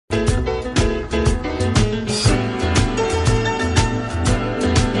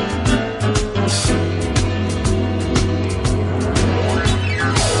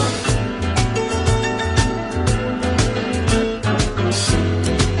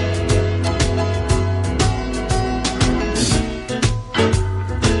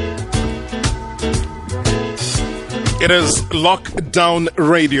It is Lockdown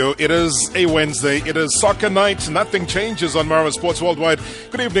Radio. It is a Wednesday. It is soccer night. Nothing changes on Marawa Sports Worldwide.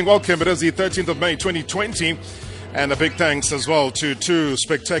 Good evening. Welcome. It is the 13th of May, 2020. And a big thanks as well to two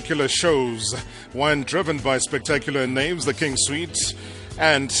spectacular shows. One driven by spectacular names, The King Suite,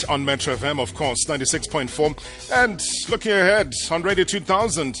 and on Metro FM, of course, 96.4. And looking ahead on Radio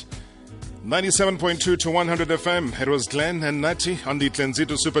 2000, 97.2 to 100 FM. It was Glenn and Nati on the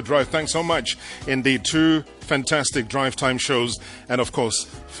Tlenzito Super Drive. Thanks so much. Indeed, two fantastic drive time shows. And of course,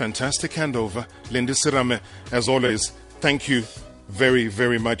 fantastic handover. Lindy Sirame, as always, thank you very,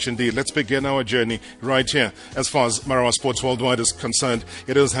 very much indeed. Let's begin our journey right here. As far as Marawa Sports Worldwide is concerned,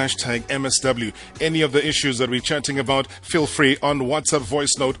 it is hashtag MSW. Any of the issues that we're chatting about, feel free on WhatsApp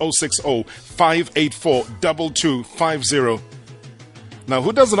voice note 060 584 2250. Now,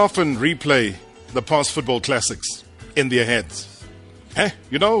 who doesn't often replay the past football classics in their heads?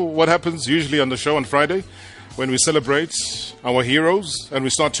 You know what happens usually on the show on Friday when we celebrate our heroes and we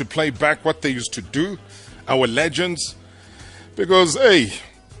start to play back what they used to do, our legends? Because,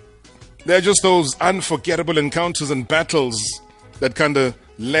 they're just those unforgettable encounters and battles that kind of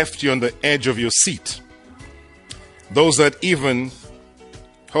left you on the edge of your seat. Those that even,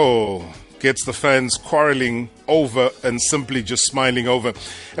 gets the fans quarreling over and simply just smiling over.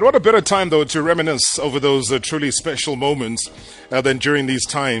 And what a better time, though, to reminisce over those truly special moments than during these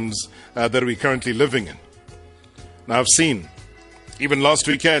times that we're currently living in. Now, I've seen, even last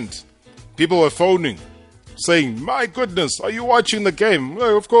weekend, people were phoning, saying, my goodness, are you watching the game?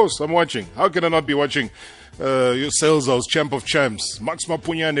 Well, of course, I'm watching. How can I not be watching your Celso's Champ of Champs? Max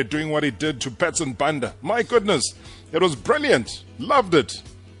Makubyane doing what he did to Patson Banda. My goodness, it was brilliant. Loved it.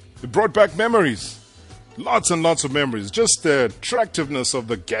 It brought back memories. Lots and lots of memories. Just the attractiveness of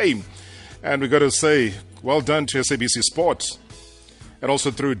the game. And we got to say, well done to SABC Sport. And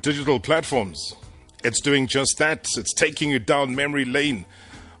also through digital platforms. It's doing just that. It's taking you down memory lane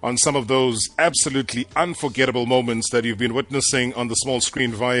on some of those absolutely unforgettable moments that you've been witnessing on the small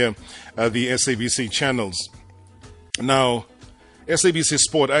screen via the SABC channels. Now, SABC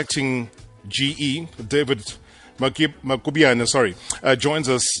Sport acting GE, David Makubyane, joins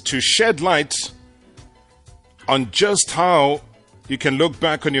us to shed light on just how you can look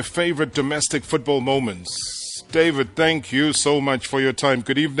back on your favorite domestic football moments. David, thank you so much for your time.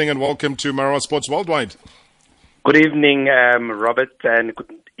 Good evening and welcome to Marawa Sports Worldwide. Good evening, Robert, and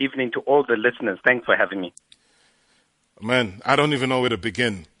good evening to all the listeners. Thanks for having me. Man, I don't even know where to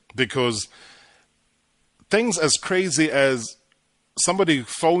begin, because things as crazy as somebody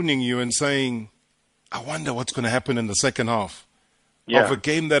phoning you and saying, I wonder what's going to happen in the second half of a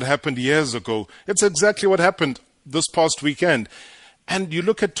game that happened years ago. It's exactly what happened this past weekend. And you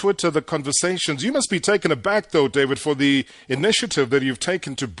look at Twitter, the conversations. You must be taken aback, though, David, for the initiative that you've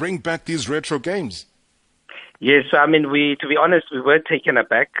taken to bring back these retro games. Yes, I mean, to be honest, we were taken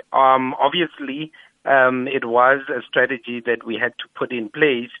aback. Obviously, it was a strategy that we had to put in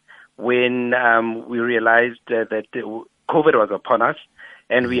place when we realized that COVID was upon us,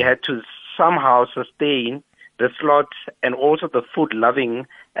 and we had to somehow sustain the slot and also the food-loving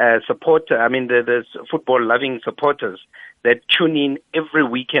the football-loving supporters that tune in every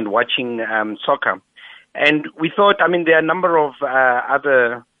weekend watching soccer. And we thought, there are a number of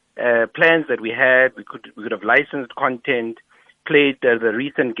other plans that we had. We could have licensed content, played the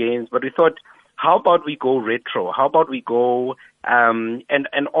recent games, but we thought, how about we go retro? How about we go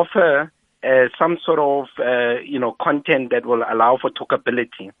and offer some sort of content that will allow for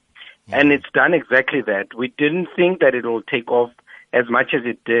talkability? And it's done exactly that. We didn't think that it will take off as much as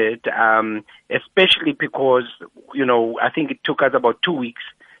it did, especially because, I think it took us about 2 weeks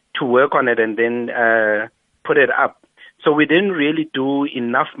to work on it and then put it up. So we didn't really do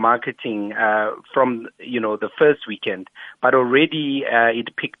enough marketing from, the first weekend, but already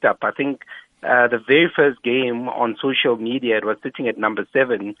it picked up. I think the very first game on social media, it was sitting at number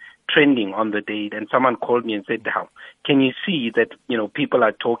 7, trending on the day. And someone called me and said, "How can you see that, people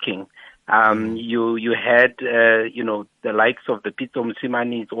are talking?" You had, the likes of the Pito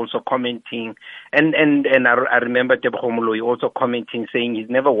Msimani also commenting. And I remember Tebogo Moloi also commenting, saying he's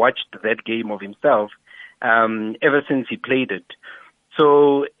never watched that game of himself ever since he played it.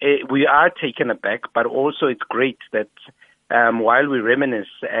 So we are taken aback, but also it's great that while we reminisce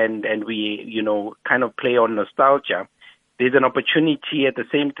and we, kind of play on nostalgia, there's an opportunity at the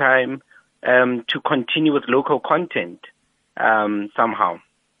same time to continue with local content somehow.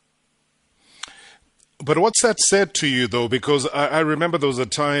 But what's that said to you, though? Because I remember there was a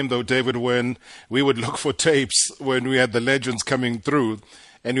time, though, David, when we would look for tapes when we had the legends coming through,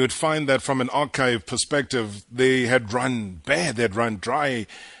 and you would find that from an archive perspective, they had run bare, they'd run dry.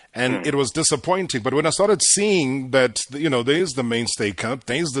 And it was disappointing. But when I started seeing that, there's the Mainstay Cup,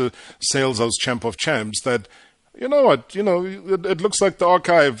 there's the Sales House Champ of Champs, that, you know what, it looks like the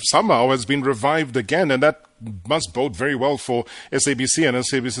archive somehow has been revived again. And that must bode very well for SABC and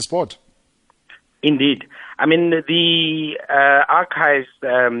SABC Sport. Indeed. I mean, the archives,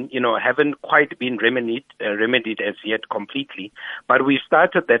 haven't quite been remedied as yet completely, but we've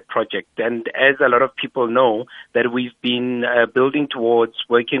started that project. And as a lot of people know, that we've been building towards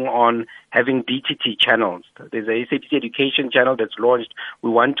working on having DTT channels. There's a SABC Education channel that's launched.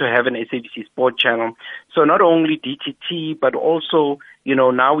 We want to have an SABC Sport channel. So not only DTT, but also,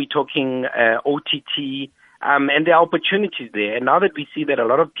 now we're talking OTT, and there are opportunities there. And now that we see that a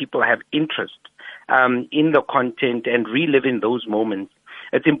lot of people have interest in the content and reliving those moments,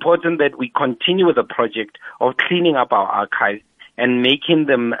 it's important that we continue with the project of cleaning up our archives and making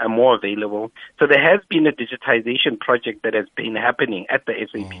them more available. So there has been a digitization project that has been happening at the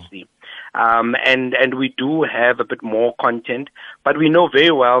SABC. And we do have a bit more content, but we know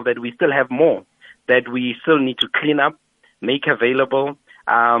very well that we still have more that we still need to clean up, make available.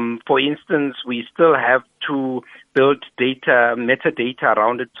 For instance, we still have to build data, metadata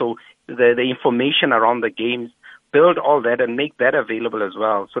around it, so the information around the games, build all that and make that available as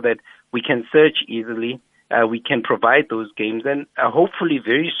well, so that we can search easily, we can provide those games, and hopefully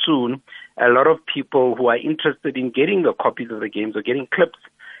very soon a lot of people who are interested in getting the copies of the games or getting clips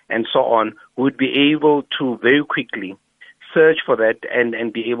and so on would be able to very quickly search for that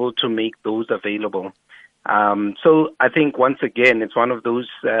and be able to make those available. So I think once again it's one of those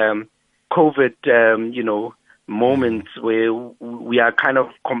COVID moments where we are kind of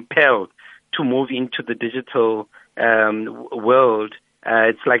compelled to move into the digital world.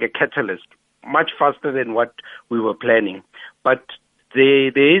 It's like a catalyst, much faster than what we were planning. But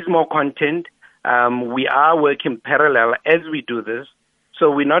there is more content. We are working parallel as we do this. So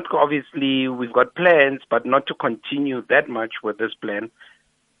we've got plans, but not to continue that much with this plan.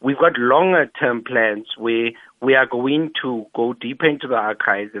 We've got longer-term plans where we are going to go deeper into the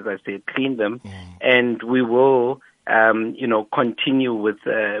archives, as I said, clean them, and we will, continue with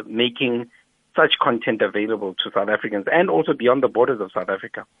making such content available to South Africans and also beyond the borders of South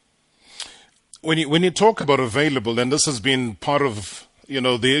Africa. When you talk about available, and this has been part of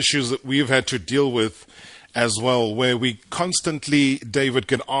the issues that we've had to deal with as well, where we constantly, David,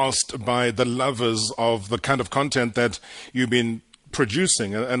 get asked by the lovers of the kind of content that you've been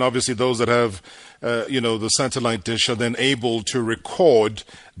producing, and obviously those that have the satellite dish are then able to record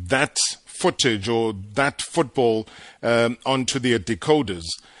that footage or that football onto their decoders.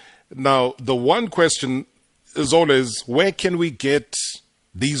 Now the one question is always, where can we get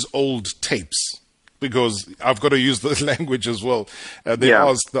these old tapes? Because I've got to use the language as well. They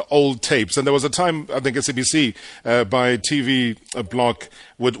asked the old tapes. And there was a time, I think SABC, by TV Block,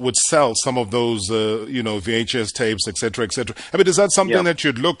 would sell some of those, VHS tapes, et cetera, et cetera. I mean, is that something that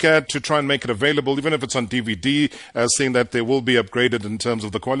you'd look at to try and make it available, even if it's on DVD, seeing that they will be upgraded in terms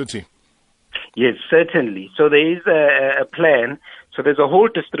of the quality? Yes, certainly. So there is a plan. So there's a whole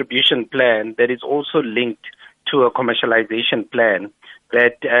distribution plan that is also linked to a commercialization plan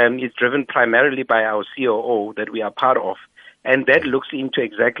that is driven primarily by our COO that we are part of. And that looks into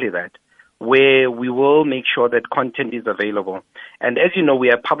exactly that, where we will make sure that content is available. And as you know, we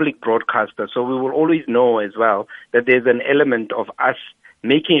are public broadcasters, so we will always know as well that there's an element of us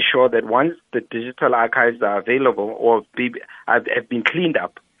making sure that once the digital archives are available or have been cleaned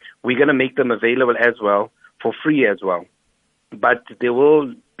up, we're going to make them available as well for free as well. But there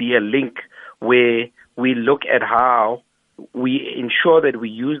will be a link where we look at how we ensure that we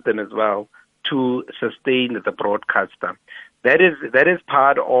use them as well to sustain the broadcaster. That is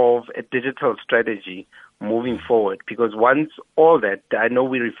part of a digital strategy moving forward, because once all that, I know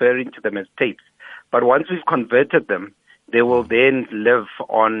we're referring to them as tapes, but once we've converted them, they will then live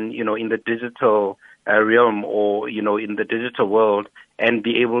on, in the digital realm or, in the digital world and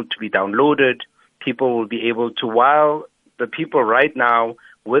be able to be downloaded. People will be able to, while the people right now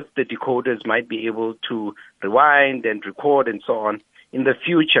with the decoders might be able to rewind and record and so on, in the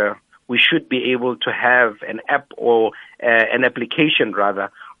future, we should be able to have an app or an application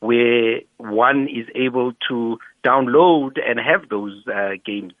rather, where one is able to download and have those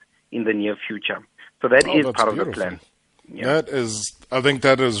games in the near future. So that is part of the plan. Yeah. I think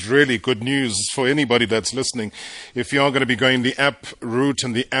that is really good news for anybody that's listening. If you are going to be going the app route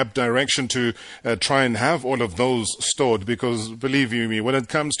and the app direction to try and have all of those stored, because believe you me, when it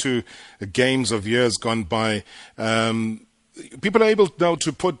comes to games of years gone by, people are able now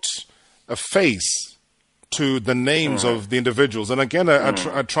to put a face to the names of the individuals. And again,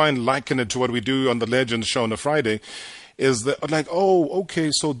 I try and liken it to what we do on the Legends show on a Friday. is that like, oh, okay,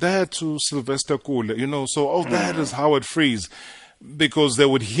 so that to Sylvester Kule, so that is Howard Freeze, because they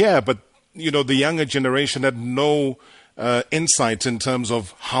would hear, but the younger generation had no insight in terms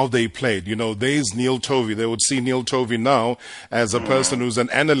of how they played. There's Neil Tovey. They would see Neil Tovey now as a person who's an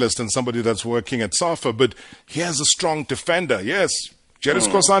analyst and somebody that's working at SAFA, but he has a strong defender. Yes. Jerry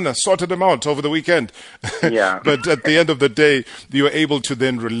Skosana sorted him out over the weekend. Yeah. But at the end of the day, you were able to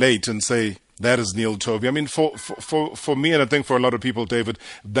then relate and say, that is Neil Tovey. I mean, for me, and I think for a lot of people, David,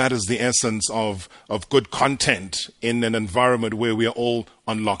 that is the essence of good content in an environment where we are all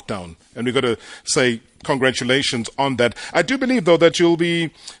on lockdown. And we've got to say congratulations on that. I do believe, though, that you'll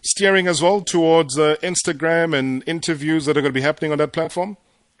be steering as well towards Instagram and interviews that are going to be happening on that platform.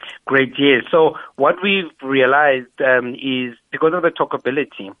 Great, yes. So what we've realized is because of the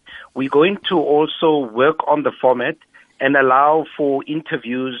talkability, we're going to also work on the format and allow for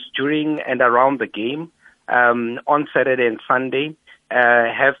interviews during and around the game on Saturday and Sunday,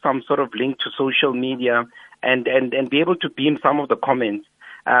 have some sort of link to social media and be able to beam some of the comments,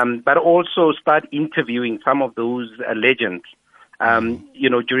 but also start interviewing some of those legends,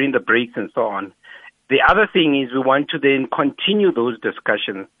 during the breaks and so on. The other thing is we want to then continue those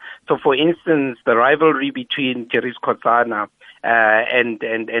discussions. So, for instance, the rivalry between Jerry Skosana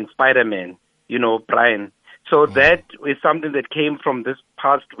and Spider-Man, Brian. So that is something that came from this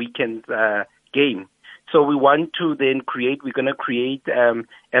past weekend's game. So we want to then we're going to create a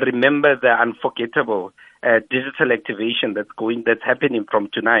Remember the Unforgettable digital activation that's happening from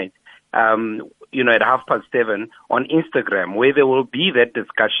tonight, at 7:30 on Instagram, where there will be that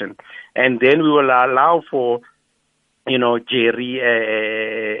discussion. And then we will allow for, Jerry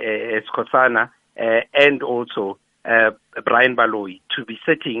Skosana and also Brian Baloyi to be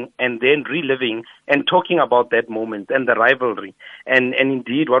sitting and then reliving and talking about that moment and the rivalry and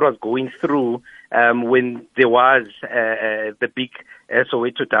indeed what was going through when there was the big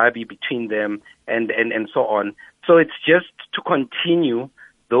Soweto derby between them and so on. So it's just to continue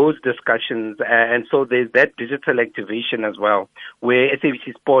those discussions, and so there's that digital activation as well, where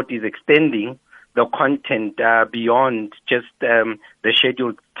SABC Sport is extending the content beyond just the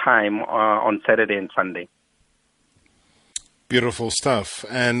scheduled time on Saturday and Sunday. Beautiful stuff.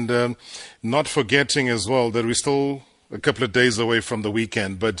 And not forgetting as well that we're still a couple of days away from the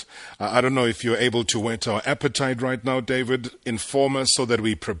weekend, but I don't know if you're able to whet our appetite right now, David. Inform us so that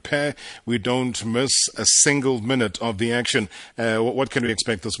we prepare. We don't miss a single minute of the action. What can we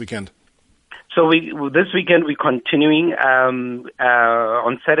expect this weekend? So this weekend we're continuing.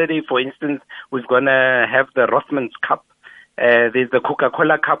 On Saturday, for instance, we're going to have the Rothmans Cup. There's the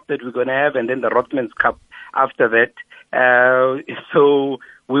Coca-Cola Cup that we're going to have, and then the Rothmans Cup after that. So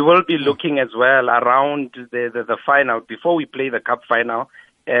we will be looking as well around the final. Before we play the cup final,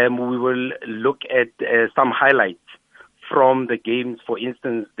 we will look at some highlights from the games. For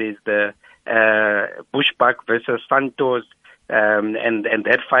instance, there's the Bushbuck versus Santos, and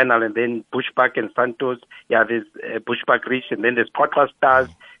that final, and then Bushbuck and Santos. Yeah, there's Bushbuck Rich, and then there's Potla Stars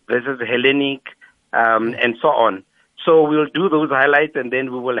versus Hellenic, and so on. So we'll do those highlights, and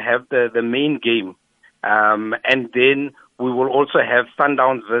then we will have the main game. And then we will also have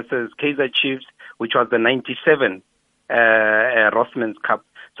Sundowns versus Kaizer Chiefs, which was the 97 Rothmans Cup.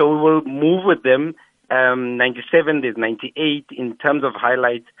 So we will move with them. 97, there's 98 in terms of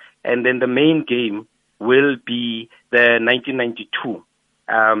highlights, and then the main game will be the 1992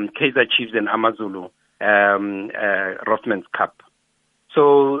 Kaizer Chiefs and Amazulu Rothmans Cup.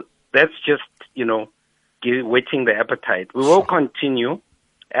 So that's just, whetting the appetite. We will continue.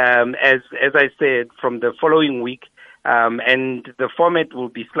 As I said, from the following week, and the format will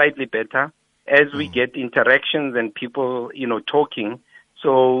be slightly better as we get interactions and people, talking.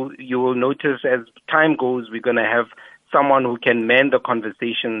 So you will notice as time goes, we're going to have someone who can man the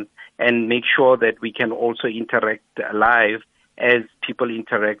conversation and make sure that we can also interact live as people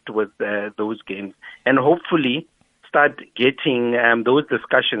interact with those games. And hopefully start getting those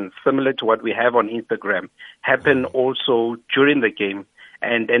discussions similar to what we have on Instagram happen also during the game.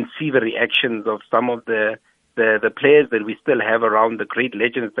 And see the reactions of some of the players that we still have around, the great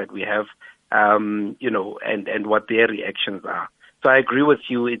legends that we have, and what their reactions are. So I agree with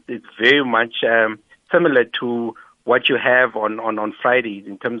you. It's very much similar to what you have on Fridays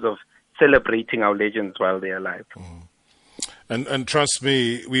in terms of celebrating our legends while they're alive. And trust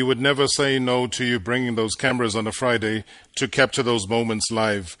me, we would never say no to you bringing those cameras on a Friday to capture those moments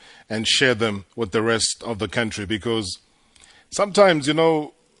live and share them with the rest of the country, because sometimes, and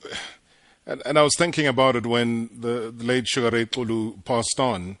I was thinking about it when the late Sugar Ray Xulu passed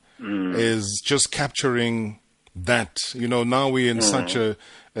on, is just capturing that. Now we're in such a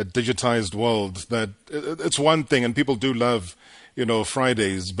digitized world that it's one thing, and people do love,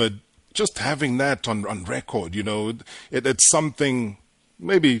 Fridays, but just having that on record, it's something.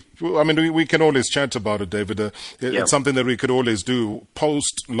 Maybe, we can always chat about it, David. It's something that we could always do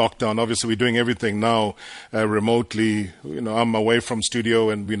post-lockdown. Obviously, we're doing everything now remotely. I'm away from studio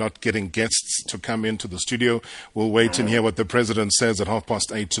and we're not getting guests to come into the studio. We'll wait and hear what the president says at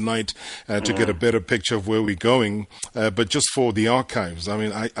 8:30 tonight to get a better picture of where we're going. But just for the archives,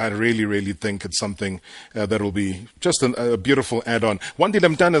 I really, really think it's something that will be just a beautiful add-on.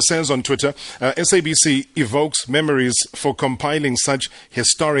 Wandile Mtana says on Twitter, SABC evokes memories for compiling such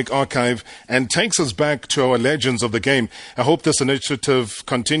historic archive and takes us back to our legends of the game. I hope this initiative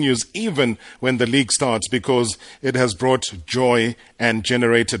continues even when the league starts, because it has brought joy and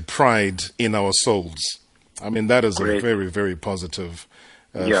generated pride in our souls. That is Great. a very, very positive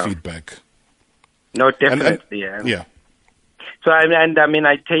feedback. No, definitely. Yeah. So,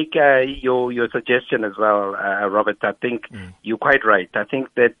 I take your suggestion as well, Robert. I think you're quite right. I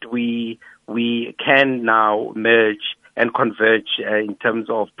think that we can now merge and converge in terms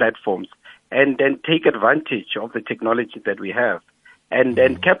of platforms, and then take advantage of the technology that we have, and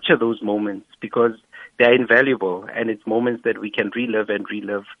capture those moments, because they're invaluable, and it's moments that we can relive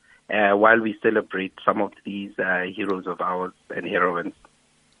while we celebrate some of these heroes of ours and heroines.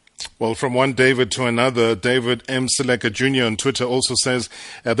 Well, from one David to another, David M. Seleka Jr. on Twitter also says,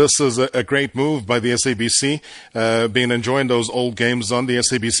 this is a great move by the SABC, been enjoying those old games on the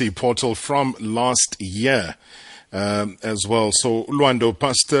SABC portal from last year. As well. So Luando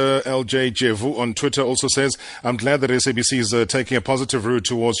Pastor LJ Jevu on Twitter also says, I'm glad that SABC is taking a positive route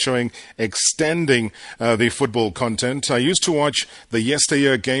towards extending the football content. I used to watch the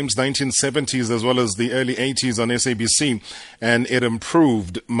yesteryear games, 1970s as well as the early 80s on SABC, and it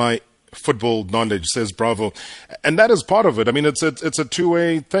improved my football knowledge, says Bravo. And that is part of it. It's a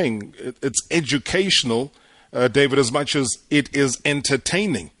two-way thing. It's educational, David, as much as it is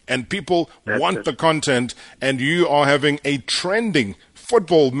entertaining. And people want the content, and you are having a trending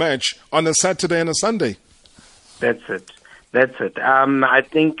football match on a Saturday and a Sunday. That's it. I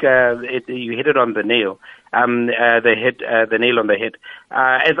think you hit it on the nail. The nail on the head.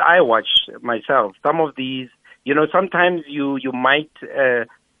 As I watch myself, some of these, sometimes you might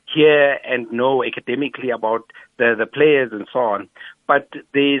hear and know academically about the players and so on, but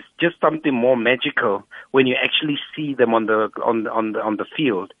there's just something more magical when you actually see them on the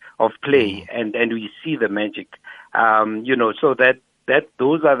field of play, and we see the magic, so that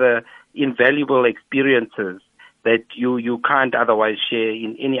those are the invaluable experiences that you can't otherwise share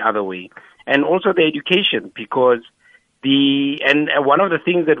in any other way. And also the education, because one of the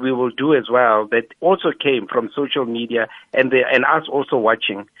things that we will do as well that also came from social media and us also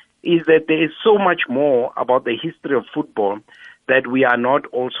watching, is that there is so much more about the history of football that we are not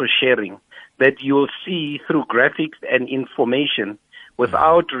also sharing, that you'll see through graphics and information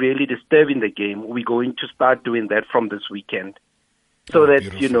without really disturbing the game. We're going to start doing that from this weekend. So that,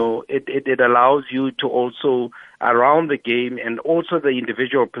 beautiful. It allows you to also, around the game, and also the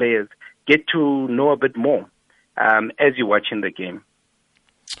individual players, get to know a bit more as you're watching the game.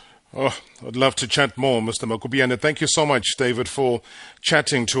 Oh, I'd love to chat more, Mr. Makubyane. Thank you so much, David, for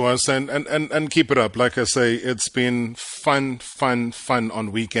chatting to us, and keep it up. Like I say, it's been fun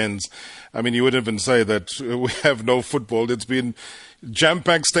on weekends. You wouldn't even say that we have no football. It's been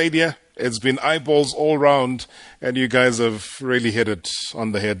jam-packed stadia. It's been eyeballs all round, and you guys have really hit it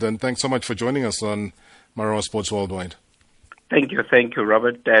on the head. And thanks so much for joining us on Marawa Sports Worldwide. Thank you,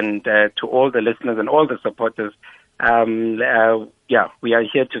 Robert, and to all the listeners and all the supporters. We are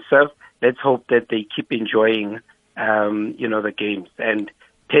here to serve. Let's hope that they keep enjoying, the games. And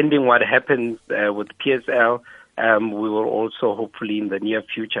pending what happens with PSL, we will also hopefully in the near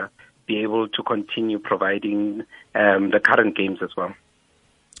future be able to continue providing the current games as well.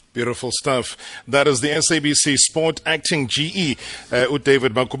 Beautiful stuff. That is the SABC Sport Acting GE with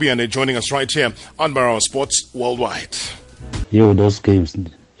David Makubyane joining us right here on Marawa Sports Worldwide. Those games,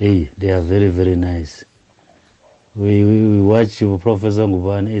 they are very, very nice. We watch Professor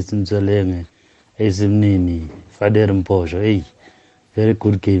Makubyane, Esimtselenge, Esimnini, Fader Mposho. Very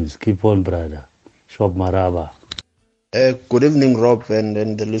good games. Keep on, brother. Shop Marawa. Good evening, Rob,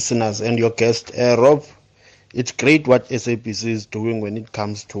 and the listeners and your guest. Rob, it's great what SABC is doing when it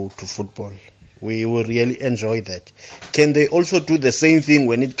comes to football. We will really enjoy that. Can they also do the same thing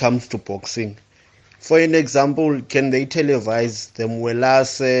when it comes to boxing? For an example, can they televise the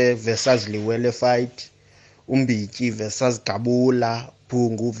Mwelase versus Liwele fight, Umbiki versus Kabula,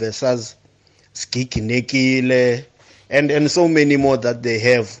 Pungu versus Skikinekile, and so many more that they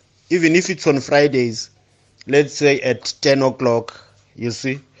have. Even if it's on Fridays, let's say at 10 o'clock, you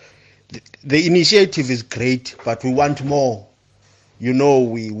see. The initiative is great, but we want more. You know,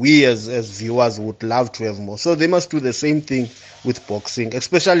 we as viewers would love to have more. So they must do the same thing with boxing,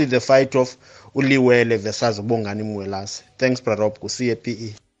 especially the fight of Uliwele versus Bongani Mwelas. Thanks, Prarob. See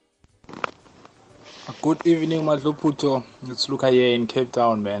PE. Good evening, Madloputo. It's Luca here in Cape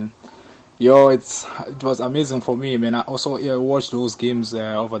Town, man. Yo, it was amazing for me, man. I also watched those games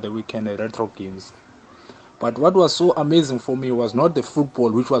over the weekend, the retro games. But what was so amazing for me was not the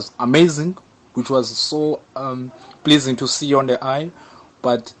football, which was amazing, which was so pleasing to see on the eye.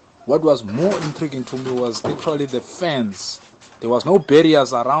 But what was more intriguing to me was actually the fans. There was no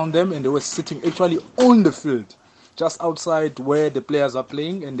barriers around them, and they were sitting actually on the field, just outside where the players are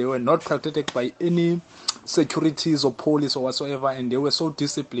playing, and they were not protected by any securities or police or whatsoever, and they were so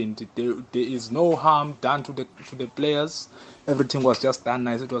disciplined. There is no harm done to the players. Everything was just done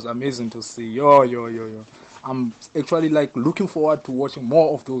nice. It was amazing to see. Yo. I'm actually like looking forward to watching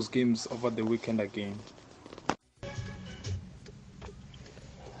more of those games over the weekend again.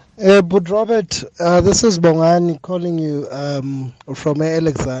 But Robert, this is Bongani calling you from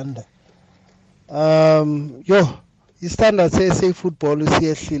Alexander. Istandard say football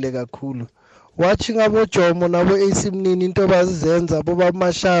isiyehlile kakhulu. Watching abo Jomo nabo AC Mnini into bazizenza abo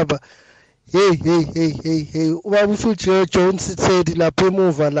bamashaba. Hey. Ubaba uSujo Jones said lapha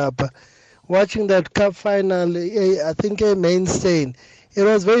emuva lapha. Watching that cup final, I think a mainstay. It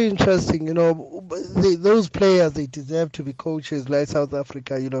was very interesting, you know. Those players, they deserve to be coaches like South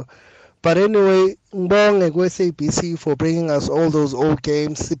Africa, you know. But anyway, ngibonge ku-SABC for bringing us all those old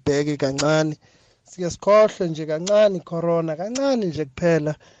games. Sibheke kancane, siyasikhohlwe nje kancane corona, kancane nje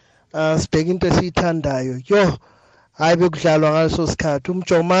kuphela. Sibheke into esiyithandayo. Yo, hayi bekudlalwa ngaleso sikhathi.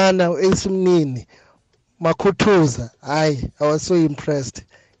 Umjomana esimnini, Makhuthuza. Hayi, I was so impressed.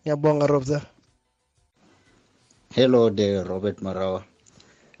 Ngiyabonga Robza. Hello there, Robert Marawa.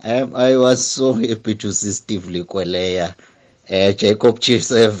 I was so happy to see Steve Likweleya. Jacob Chiefs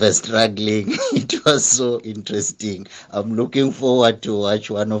struggling. It was so interesting. I'm looking forward to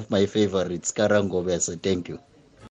watch one of my favorites, Karangobese. Thank you.